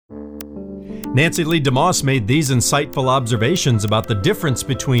Nancy Lee DeMoss made these insightful observations about the difference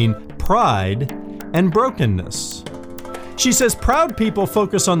between pride and brokenness. She says proud people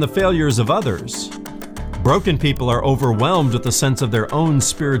focus on the failures of others. Broken people are overwhelmed with a sense of their own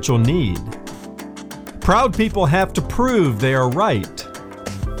spiritual need. Proud people have to prove they are right.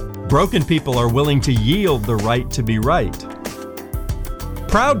 Broken people are willing to yield the right to be right.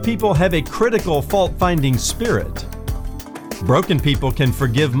 Proud people have a critical fault-finding spirit. Broken people can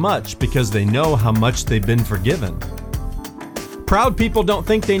forgive much because they know how much they've been forgiven. Proud people don't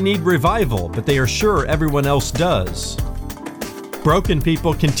think they need revival, but they are sure everyone else does. Broken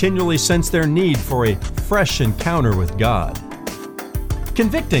people continually sense their need for a fresh encounter with God.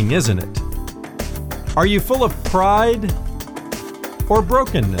 Convicting, isn't it? Are you full of pride or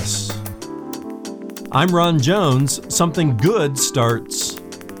brokenness? I'm Ron Jones. Something good starts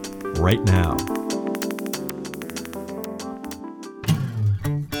right now.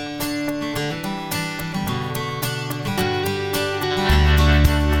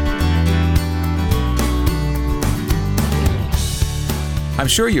 I'm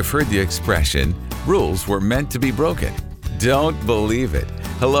sure you've heard the expression, rules were meant to be broken. Don't believe it.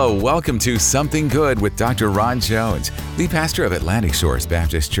 Hello, welcome to Something Good with Dr. Ron Jones, lead pastor of Atlantic Shores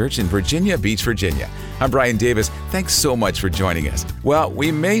Baptist Church in Virginia Beach, Virginia. I'm Brian Davis. Thanks so much for joining us. Well,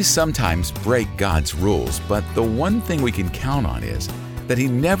 we may sometimes break God's rules, but the one thing we can count on is that He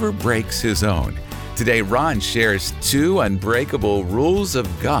never breaks His own. Today, Ron shares 2 unbreakable rules of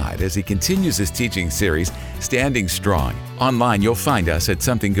God as he continues his teaching series, Standing Strong. Online, you'll find us at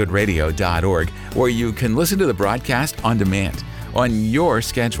somethinggoodradio.org, where you can listen to the broadcast on demand on your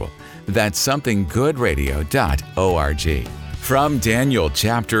schedule. That's somethinggoodradio.org. From Daniel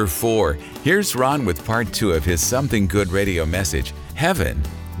chapter 4, here's Ron with part 2 of his Something Good Radio message, Heaven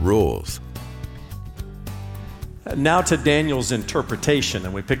Rules. Now to Daniel's interpretation,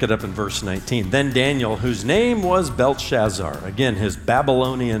 and we pick it up in verse 19. Then Daniel, whose name was Belteshazzar, again his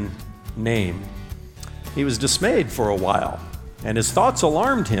Babylonian name, he was dismayed for a while, and his thoughts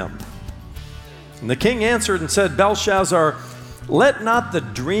alarmed him. And the king answered and said, Belshazzar, let not the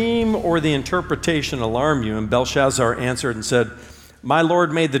dream or the interpretation alarm you. And Belshazzar answered and said, my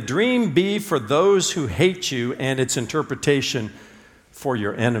lord, may the dream be for those who hate you, and its interpretation for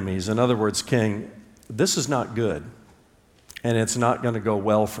your enemies. In other words, king, this is not good, and it's not going to go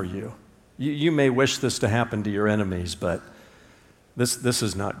well for you. You may wish this to happen to your enemies, but this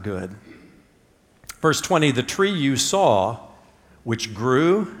is not good. Verse 20, the tree you saw, which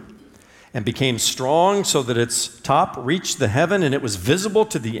grew and became strong so that its top reached the heaven, and it was visible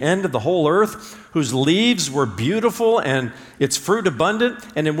to the end of the whole earth, whose leaves were beautiful and its fruit abundant,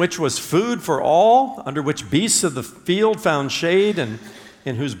 and in which was food for all, under which beasts of the field found shade, and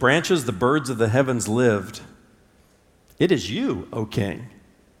in whose branches the birds of the heavens lived. It is you, O king.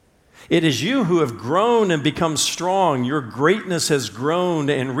 It is you who have grown and become strong. Your greatness has grown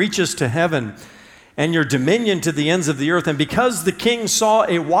and reaches to heaven, and your dominion to the ends of the earth. And because the king saw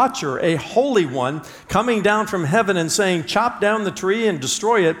a watcher, a holy one, coming down from heaven and saying, chop down the tree and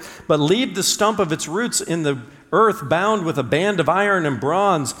destroy it, but leave the stump of its roots in the earth bound with a band of iron and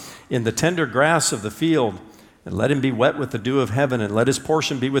bronze in the tender grass of the field. And let him be wet with the dew of heaven, and let his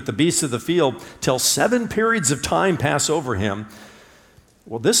portion be with the beasts of the field, till 7 periods of time pass over him.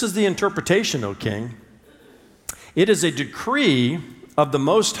 Well, this is the interpretation, O king. It is a decree of the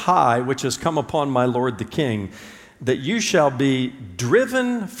Most High, which has come upon my lord the king, that you shall be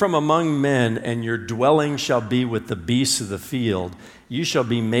driven from among men, and your dwelling shall be with the beasts of the field. You shall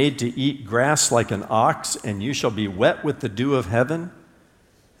be made to eat grass like an ox, and you shall be wet with the dew of heaven.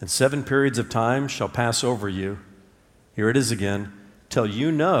 And 7 periods of time shall pass over you. Here it is again, till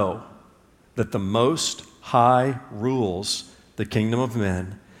you know that the Most High rules the kingdom of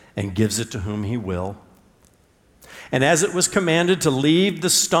men and gives it to whom he will. And as it was commanded to leave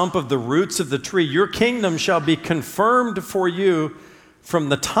the stump of the roots of the tree, your kingdom shall be confirmed for you from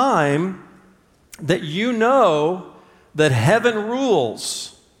the time that you know that heaven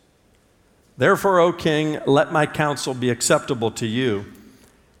rules. Therefore, O king, let my counsel be acceptable to you.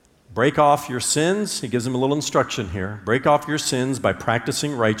 Break off your sins. He gives him a little instruction here. Break off your sins by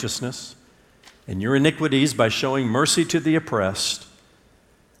practicing righteousness, and your iniquities by showing mercy to the oppressed,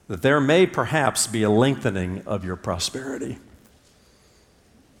 that there may perhaps be a lengthening of your prosperity.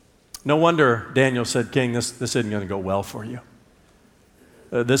 No wonder Daniel said, King, this isn't going to go well for you.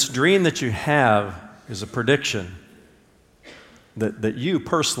 This dream that you have is a prediction that you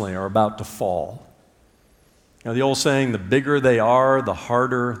personally are about to fall. Now, the old saying, the bigger they are, the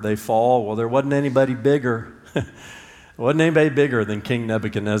harder they fall. Well, there wasn't anybody bigger. Wasn't anybody bigger than King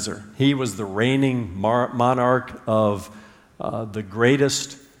Nebuchadnezzar. He was the reigning monarch of the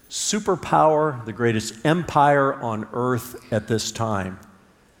greatest superpower, the greatest empire on earth at this time.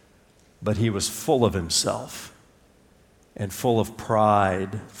 But he was full of himself and full of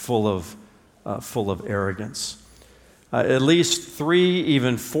pride, full of arrogance. At least 3,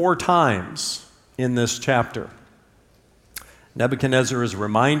 even 4 times in this chapter, Nebuchadnezzar is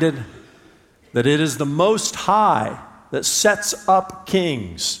reminded that it is the Most High that sets up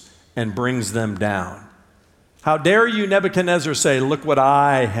kings and brings them down. How dare you, Nebuchadnezzar, say, look what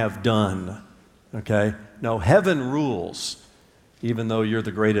I have done, okay? No, heaven rules, even though you're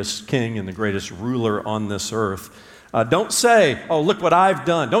the greatest king and the greatest ruler on this earth. Don't say, oh, look what I've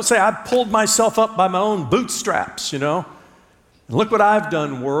done. Don't say, I pulled myself up by my own bootstraps, And look what I've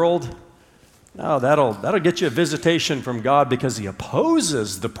done, world. No, that'll get you a visitation from God because he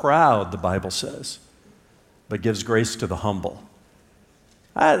opposes the proud, the Bible says, but gives grace to the humble.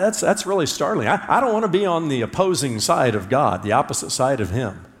 That's really startling. I don't want to be on the opposing side of God, the opposite side of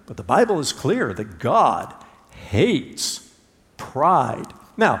him. But the Bible is clear that God hates pride.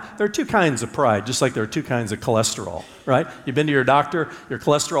 Now, there are 2 kinds of pride, just like there are 2 kinds of cholesterol, right? You've been to your doctor, your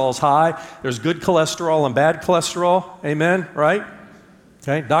cholesterol is high. There's good cholesterol and bad cholesterol, amen, right?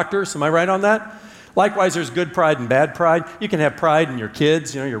 Okay, doctors, am I right on that? Likewise, there's good pride and bad pride. You can have pride in your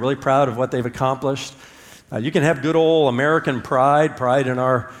kids, you're really proud of what they've accomplished. You can have good old American pride in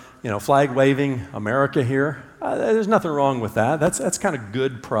our, flag-waving America here. There's nothing wrong with that. That's kind of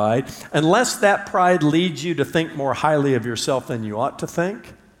good pride. Unless that pride leads you to think more highly of yourself than you ought to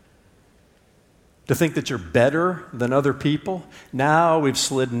think that you're better than other people. Now we've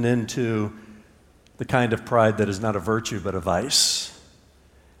slidden into the kind of pride that is not a virtue but a vice,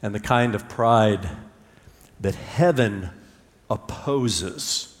 and the kind of pride that heaven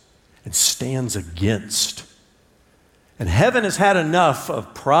opposes and stands against. And heaven has had enough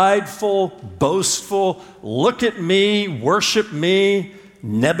of prideful, boastful, look at me, worship me,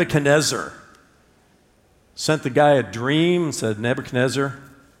 Nebuchadnezzar. Sent the guy a dream and said, Nebuchadnezzar,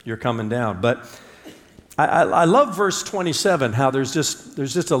 you're coming down. But I love verse 27, how there's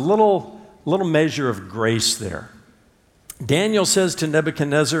just a little measure of grace there. Daniel says to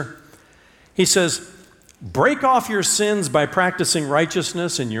Nebuchadnezzar, he says, break off your sins by practicing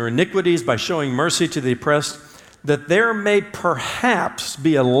righteousness and your iniquities by showing mercy to the oppressed, that there may perhaps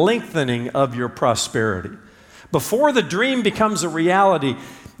be a lengthening of your prosperity. Before the dream becomes a reality,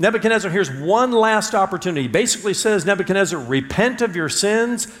 Nebuchadnezzar here's one last opportunity. He basically says, Nebuchadnezzar, repent of your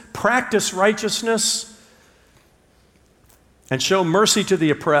sins, practice righteousness, and show mercy to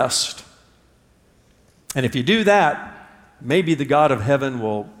the oppressed. And if you do that, maybe the God of heaven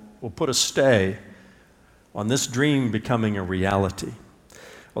will put a stay on this dream becoming a reality.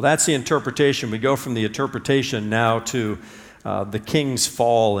 Well, that's the interpretation. We go from the interpretation now to the king's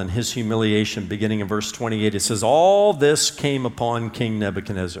fall and his humiliation, beginning in verse 28. It says, all this came upon King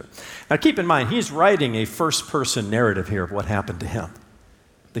Nebuchadnezzar. Now keep in mind, he's writing a first-person narrative here of what happened to him.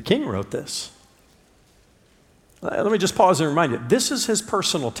 The king wrote this. Let me just pause and remind you, this is his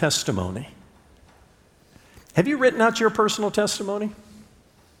personal testimony. Have you written out your personal testimony?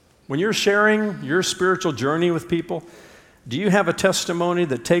 When you're sharing your spiritual journey with people, do you have a testimony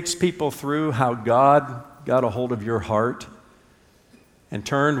that takes people through how God got a hold of your heart and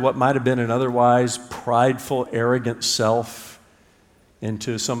turned what might have been an otherwise prideful, arrogant self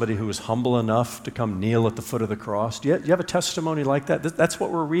into somebody who was humble enough to come kneel at the foot of the cross? Do you have a testimony like that? That's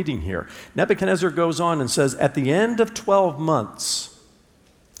what we're reading here. Nebuchadnezzar goes on and says, at the end of 12 months,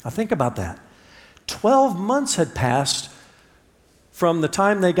 now think about that. 12 months had passed from the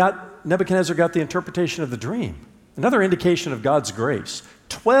time Nebuchadnezzar got the interpretation of the dream. Another indication of God's grace.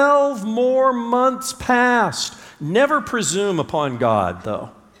 12 more months passed. Never presume upon God, though.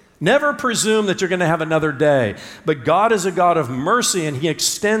 Never presume that you're going to have another day. But God is a God of mercy, and he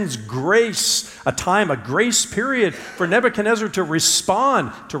extends grace, a grace period for Nebuchadnezzar to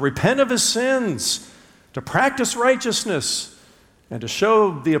respond, to repent of his sins, to practice righteousness, and to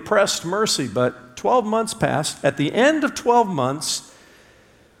show the oppressed mercy. But 12 months passed. At the end of 12 months,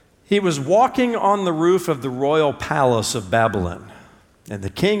 he was walking on the roof of the royal palace of Babylon. And the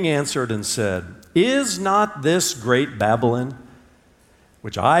king answered and said, is not this great Babylon,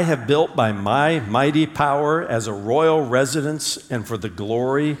 which I have built by my mighty power as a royal residence and for the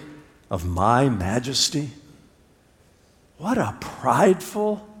glory of my majesty? What a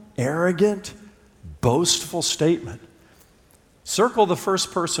prideful, arrogant, boastful statement. Circle the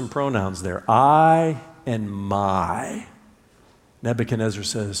first person pronouns there. I and my. Nebuchadnezzar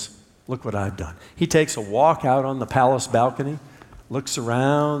says, look what I've done. He takes a walk out on the palace balcony, looks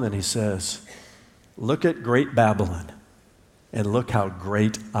around, and he says, look at great Babylon, and look how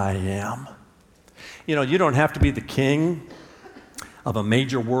great I am. You know, you don't have to be the king of a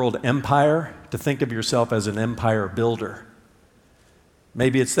major world empire to think of yourself as an empire builder.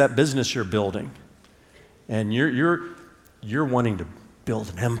 Maybe it's that business you're building, and you're wanting to build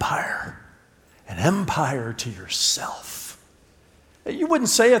an empire to yourself. You wouldn't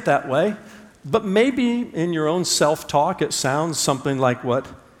say it that way, but maybe in your own self-talk it sounds something like what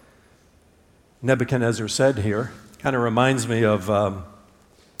Nebuchadnezzar said here. Kind of reminds me of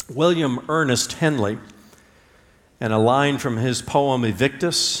William Ernest Henley and a line from his poem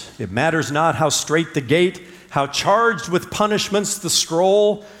Evictus. It matters not how strait the gate, how charged with punishments the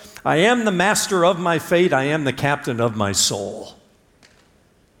scroll. I am the master of my fate. I am the captain of my soul.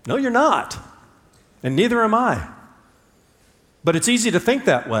 No, you're not. And neither am I. But it's easy to think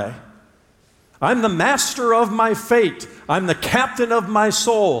that way. I'm the master of my fate. I'm the captain of my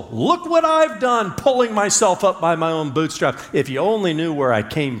soul. Look what I've done, pulling myself up by my own bootstraps. If you only knew where I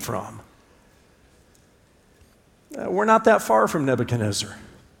came from. We're not that far from Nebuchadnezzar.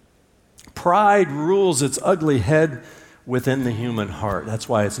 Pride rules its ugly head within the human heart. That's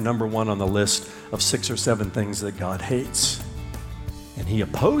why it's number one on the list of 6 or 7 things that God hates. And he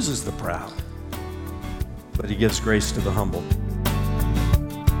opposes the proud, but he gives grace to the humble.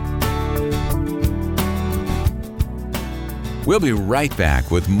 We'll be right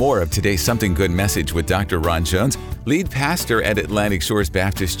back with more of today's Something Good message with Dr. Ron Jones, lead pastor at Atlantic Shores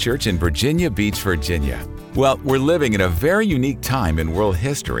Baptist Church in Virginia Beach, Virginia. Well, we're living in a very unique time in world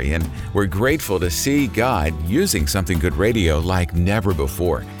history, and we're grateful to see God using Something Good Radio like never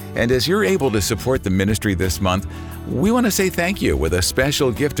before. And as you're able to support the ministry this month, we want to say thank you with a special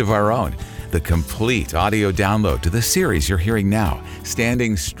gift of our own, the complete audio download to the series you're hearing now,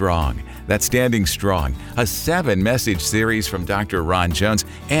 Standing Strong. That's Standing Strong, a 7-message series from Dr. Ron Jones,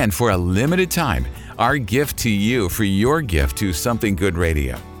 and for a limited time, our gift to you for your gift to Something Good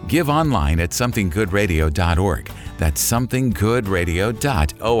Radio. Give online at somethinggoodradio.org. That's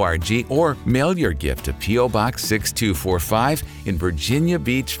somethinggoodradio.org, or mail your gift to P.O. Box 6245 in Virginia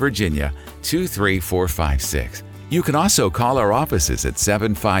Beach, Virginia 23456. You can also call our offices at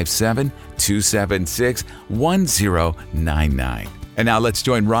 757-276-1099. And now let's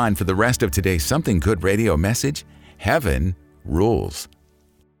join Ron for the rest of today's Something Good Radio message, Heaven Rules.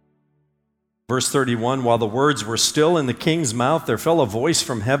 Verse 31, while the words were still in the king's mouth, there fell a voice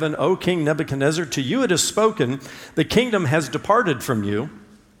from heaven, O King Nebuchadnezzar, to you it is spoken, the kingdom has departed from you,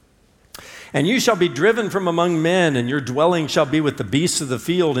 and you shall be driven from among men, and your dwelling shall be with the beasts of the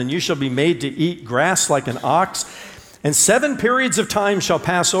field, and you shall be made to eat grass like an ox, and 7 periods of time shall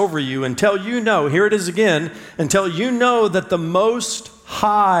pass over you until you know, here it is again, until you know that the Most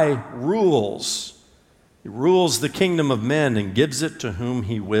High rules. He rules the kingdom of men and gives it to whom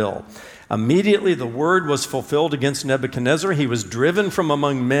he will. Immediately the word was fulfilled against Nebuchadnezzar. He was driven from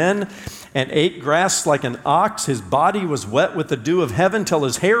among men and ate grass like an ox. His body was wet with the dew of heaven till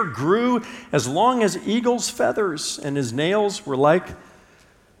his hair grew as long as eagle's feathers, and his nails were like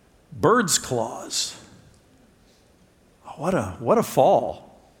bird's claws. What a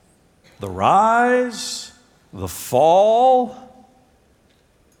fall. The rise, the fall.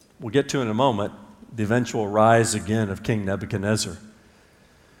 We'll get to in a moment the eventual rise again of King Nebuchadnezzar.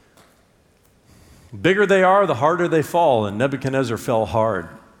 Bigger they are, the harder they fall, and Nebuchadnezzar fell hard.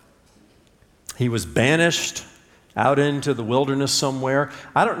 He was banished out into the wilderness somewhere.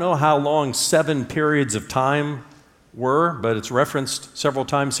 I don't know how long 7 periods of time were, but it's referenced several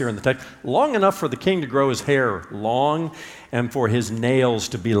times here in the text. Long enough for the king to grow his hair long and for his nails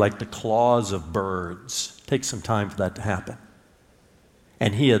to be like the claws of birds. Take some time for that to happen.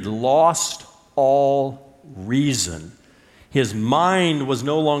 And he had lost all reason. His mind was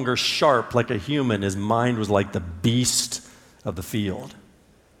no longer sharp like a human. His mind was like the beast of the field.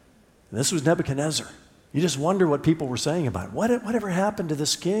 And this was Nebuchadnezzar. You just wonder what people were saying about it. Whatever happened to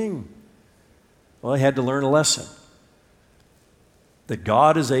this king? Well, he had to learn a lesson. That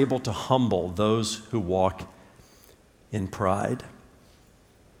God is able to humble those who walk in pride.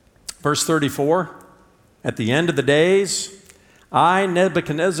 Verse 34, at the end of the days, I,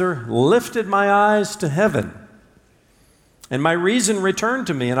 Nebuchadnezzar, lifted my eyes to heaven, and my reason returned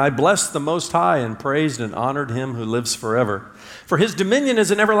to me, and I blessed the Most High and praised and honored him who lives forever. For his dominion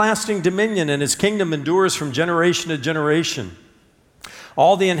is an everlasting dominion, and his kingdom endures from generation to generation.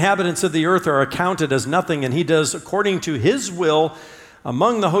 All the inhabitants of the earth are accounted as nothing, and he does according to his will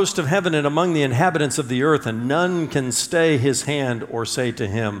among the host of heaven and among the inhabitants of the earth, and none can stay his hand or say to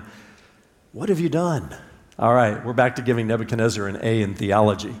him, what have you done? All right, we're back to giving Nebuchadnezzar an A in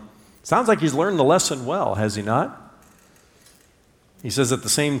theology. Sounds like he's learned the lesson well, has he not? He says, at the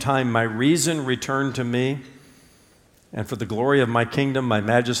same time, my reason returned to me, And for the glory of my kingdom, my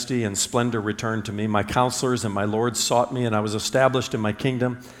majesty and splendor returned to me. My counselors and my lords sought me, and I was established in my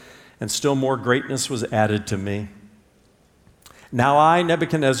kingdom, and still more greatness was added to me. Now I,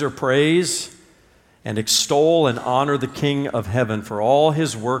 Nebuchadnezzar, praise and extol and honor the King of heaven, for all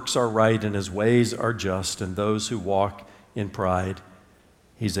his works are right and his ways are just, and those who walk in pride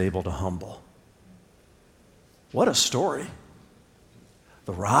he's able to humble. What a story.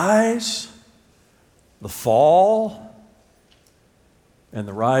 The rise, the fall, and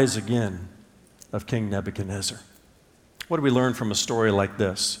the rise again of King Nebuchadnezzar. What do we learn from a story like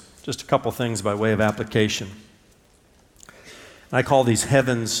this? Just a couple things by way of application. I call these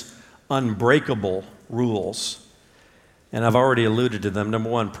heaven's unbreakable rules, and I've already alluded to them. Number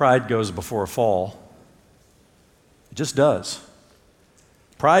one, pride goes before a fall. It just does.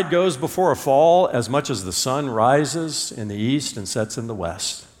 Pride goes before a fall as much as the sun rises in the east and sets in the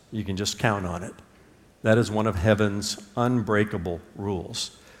west. You can just count on it. That is one of heaven's unbreakable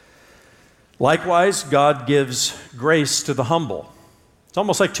rules. Likewise, God gives grace to the humble. It's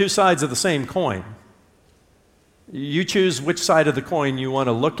almost like two sides of the same coin. You choose which side of the coin you want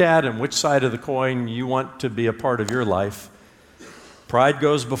to look at and which side of the coin you want to be a part of your life. Pride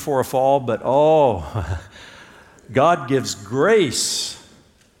goes before a fall, but God gives grace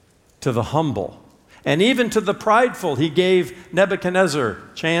to the humble. And even to the prideful, he gave Nebuchadnezzar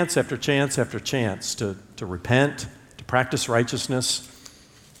chance after chance after chance to repent, to practice righteousness,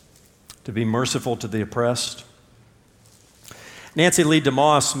 to be merciful to the oppressed. Nancy Lee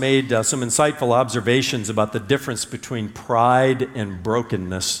DeMoss made some insightful observations about the difference between pride and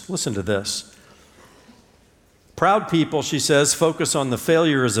brokenness. Listen to this. Proud people, she says, focus on the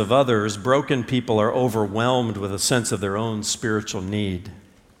failures of others. Broken people are overwhelmed with a sense of their own spiritual need.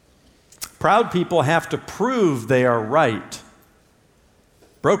 Proud people have to prove they are right.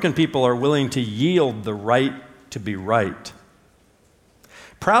 Broken people are willing to yield the right to be right.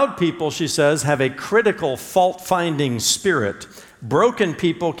 Proud people, she says, have a critical, fault-finding spirit. Broken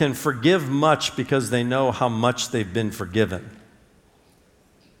people can forgive much because they know how much they've been forgiven.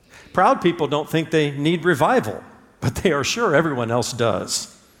 Proud people don't think they need revival, but they are sure everyone else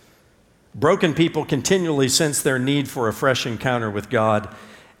does. Broken people continually sense their need for a fresh encounter with God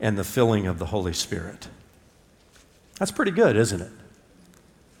and the filling of the Holy Spirit. That's pretty good, isn't it?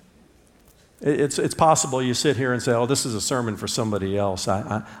 It's possible you sit here and say, oh, this is a sermon for somebody else.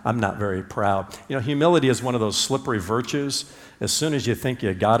 I'm not very proud. You know, humility is one of those slippery virtues. As soon as you think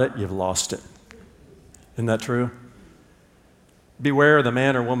you got it, you've lost it. Isn't that true? Beware of the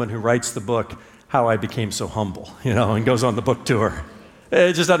man or woman who writes the book, How I Became So Humble, and goes on the book tour.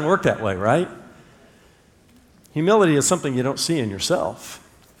 It just doesn't work that way, right? Humility is something you don't see in yourself.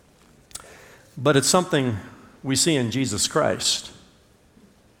 But it's something we see in Jesus Christ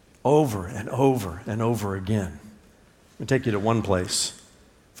over and over and over again. Let me take you to one place.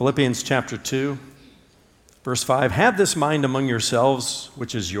 Philippians chapter 2, verse 5. Have this mind among yourselves,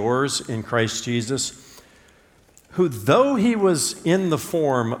 which is yours in Christ Jesus, who, though he was in the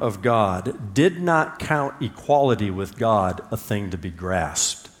form of God, did not count equality with God a thing to be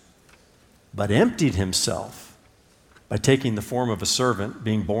grasped, but emptied himself by taking the form of a servant,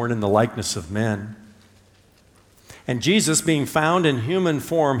 being born in the likeness of men. And Jesus, being found in human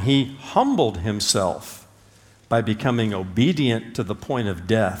form, he humbled himself by becoming obedient to the point of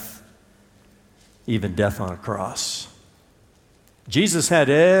death, even death on a cross. Jesus had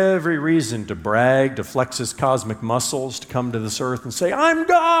every reason to brag, to flex his cosmic muscles, to come to this earth and say, I'm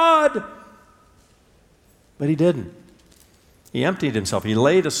God! But he didn't. He emptied himself. He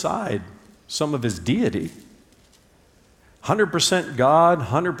laid aside some of his deity. 100% God,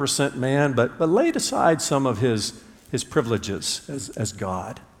 100% man, but laid aside some of his privileges as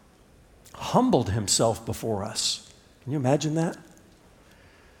God. Humbled himself before us. Can you imagine that?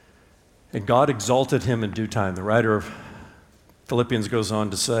 And God exalted him in due time. The writer of Philippians goes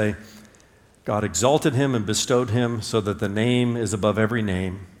on to say, God exalted him and bestowed him so that the name is above every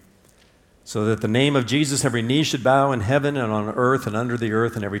name, so that the name of Jesus every knee should bow in heaven and on earth and under the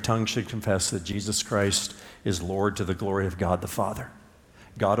earth, and every tongue should confess that Jesus Christ is Lord, to the glory of God the Father.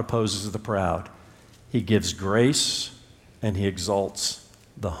 God opposes the proud. He gives grace and he exalts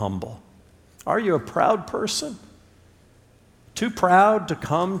the humble. Are you a proud person? Too proud to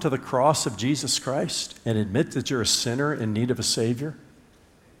come to the cross of Jesus Christ and admit that you're a sinner in need of a Savior?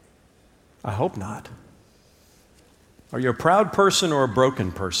 I hope not. Are you a proud person or a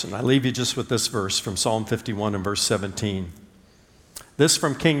broken person? I leave you just with this verse from Psalm 51 and verse 17. This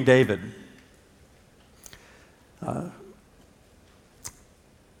from King David.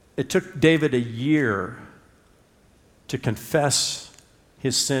 It took David a year to confess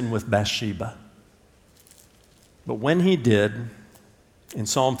his sin with Bathsheba. But when he did, in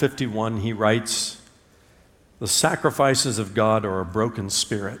Psalm 51, he writes, "The sacrifices of God are a broken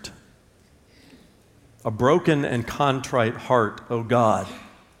spirit, a broken and contrite heart, O God,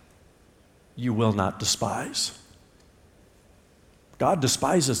 you will not despise." God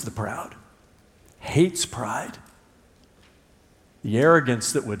despises the proud, hates pride, the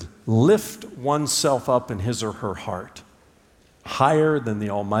arrogance that would lift oneself up in his or her heart higher than the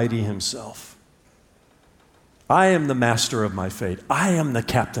Almighty himself. I am the master of my fate. I am the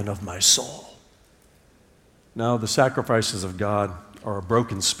captain of my soul. No, the sacrifices of God are a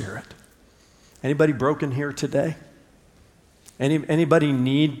broken spirit. Anybody broken here today? Anybody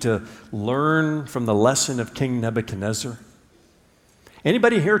need to learn from the lesson of King Nebuchadnezzar?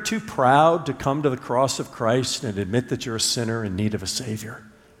 Anybody here too proud to come to the cross of Christ and admit that you're a sinner in need of a Savior?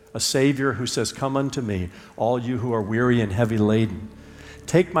 A Savior who says, "Come unto me, all you who are weary and heavy laden.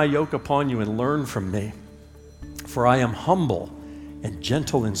 Take my yoke upon you and learn from me. For I am humble and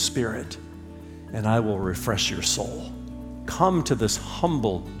gentle in spirit, and I will refresh your soul." Come to this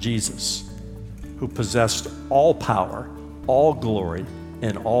humble Jesus who possessed all power, all glory,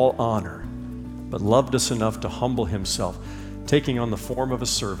 and all honor, but loved us enough to humble himself, taking on the form of a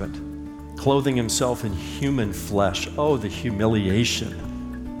servant, clothing himself in human flesh. Oh, the humiliation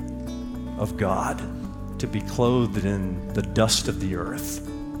of God to be clothed in the dust of the earth,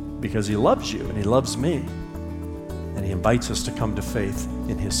 because he loves you and he loves me, and he invites us to come to faith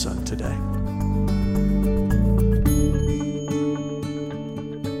in his Son today.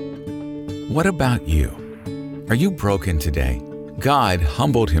 What about you? Are you broken today? God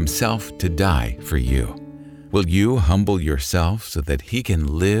humbled himself to die for you. Will you humble yourself so that he can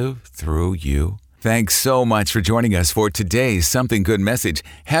live through you? Thanks so much for joining us for today's Something Good message,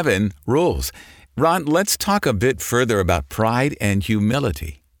 Heaven Rules. Ron, let's talk a bit further about pride and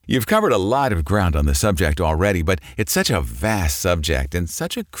humility. You've covered a lot of ground on the subject already, but it's such a vast subject and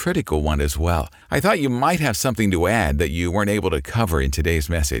such a critical one as well. I thought you might have something to add that you weren't able to cover in today's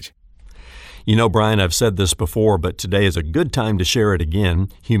message. You know, Brian, I've said this before, but today is a good time to share it again.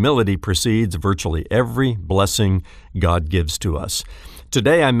 Humility precedes virtually every blessing God gives to us.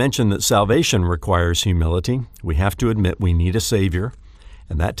 Today I mentioned that salvation requires humility. We have to admit we need a Savior,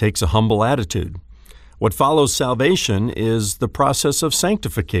 and that takes a humble attitude. What follows salvation is the process of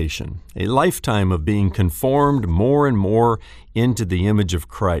sanctification, a lifetime of being conformed more and more into the image of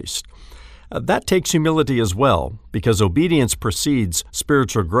Christ. That takes humility as well, because obedience precedes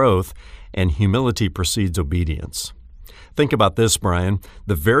spiritual growth, and humility precedes obedience. Think about this, Brian.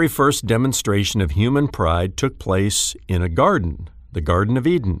 The very first demonstration of human pride took place in a garden, the Garden of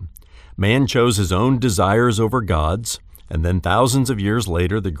Eden. Man chose his own desires over God's, and then thousands of years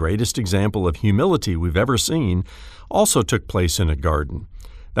later, the greatest example of humility we've ever seen also took place in a garden.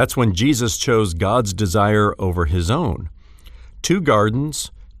 That's when Jesus chose God's desire over his own. Two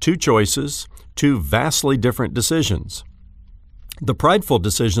gardens, two choices, two vastly different decisions. The prideful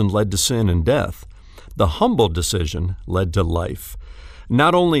decision led to sin and death. The humble decision led to life.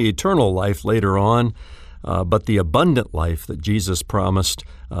 Not only eternal life later on, but the abundant life that Jesus promised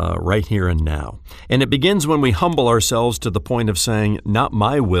right here and now. And it begins when we humble ourselves to the point of saying, "Not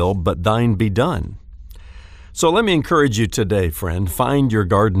my will, but thine be done." So let me encourage you today, friend. Find your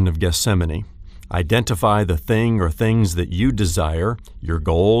Garden of Gethsemane. Identify the thing or things that you desire, your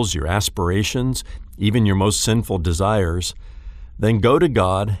goals, your aspirations, even your most sinful desires. Then go to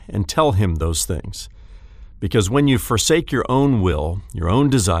God and tell him those things. Because when you forsake your own will, your own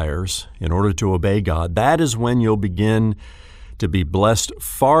desires, in order to obey God, that is when you'll begin to be blessed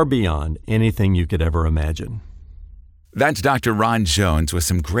far beyond anything you could ever imagine. That's Dr. Ron Jones with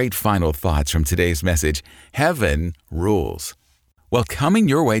some great final thoughts from today's message, Heaven Rules. Well, coming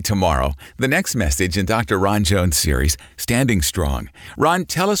your way tomorrow, the next message in Dr. Ron Jones' series, Standing Strong. Ron,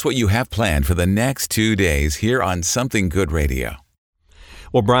 tell us what you have planned for the next 2 days here on Something Good Radio.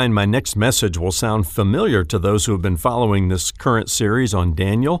 Well, Brian, my next message will sound familiar to those who have been following this current series on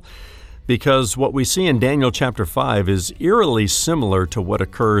Daniel, because what we see in Daniel chapter 5 is eerily similar to what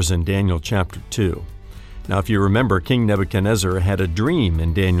occurs in Daniel chapter 2. Now, if you remember, King Nebuchadnezzar had a dream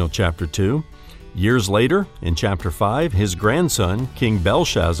in Daniel chapter 2. Years later, in chapter 5, his grandson, King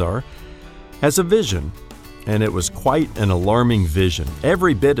Belshazzar, has a vision, and it was quite an alarming vision,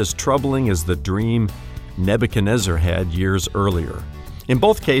 every bit as troubling as the dream Nebuchadnezzar had years earlier. In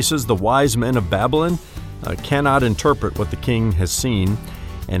both cases, the wise men of Babylon cannot interpret what the king has seen,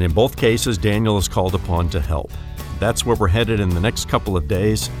 and in both cases, Daniel is called upon to help. That's where we're headed in the next couple of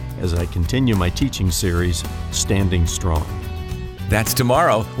days as I continue my teaching series, Standing Strong. That's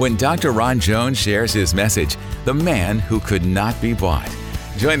tomorrow when Dr. Ron Jones shares his message, The Man Who Could Not Be Bought.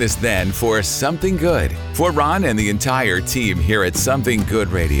 Join us then for Something Good. For Ron and the entire team here at Something Good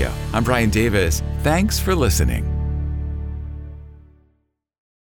Radio, I'm Brian Davis. Thanks for listening.